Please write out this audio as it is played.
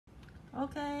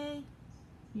Okay,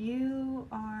 you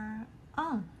are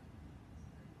on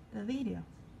the video.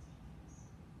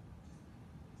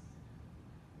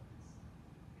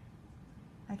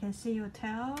 I can see your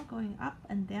tail going up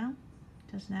and down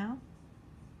just now.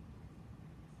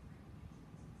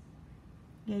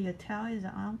 Yeah, your tail is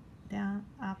up, down,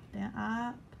 up, down,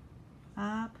 up,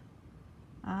 up,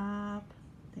 up,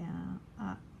 down,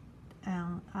 up,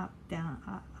 down, up, down,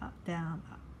 up, down,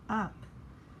 up,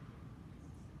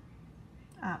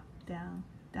 up, down,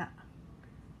 down.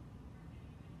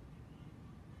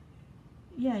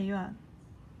 Yeah, you are.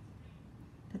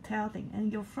 The tail thing.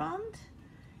 And your front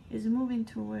is moving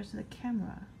towards the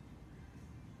camera.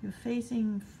 You're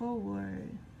facing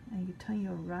forward and you turn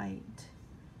your right.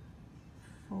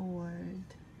 Forward,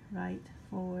 right,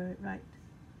 forward, right.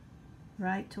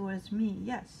 Right towards me,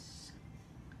 yes.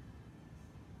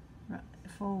 Right,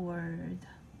 forward.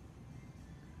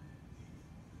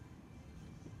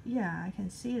 Yeah, I can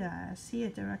see that. I see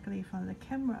it directly from the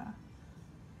camera.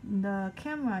 The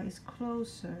camera is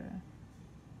closer.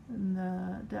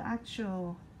 The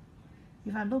actual,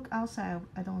 if I look outside,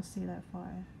 I don't see that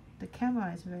far. The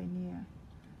camera is very near.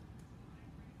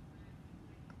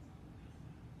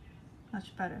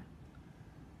 Much better.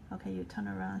 Okay, you turn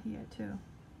around here too.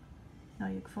 Now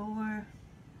you forward.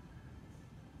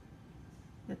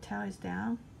 Your tail is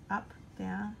down, up,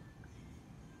 down,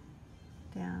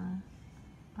 down,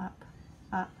 up,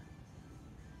 up,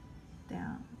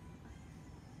 down,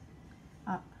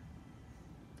 up,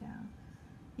 down.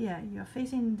 Yeah, you're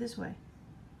facing this way,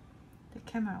 the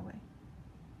camera way.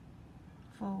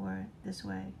 Forward, this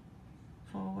way,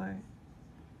 forward,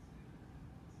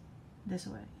 this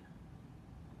way.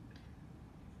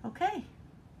 Okay.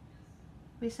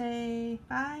 We say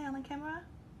bye on the camera?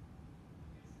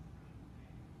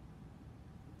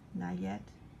 Not yet.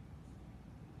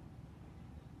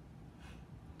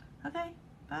 Okay,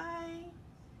 bye.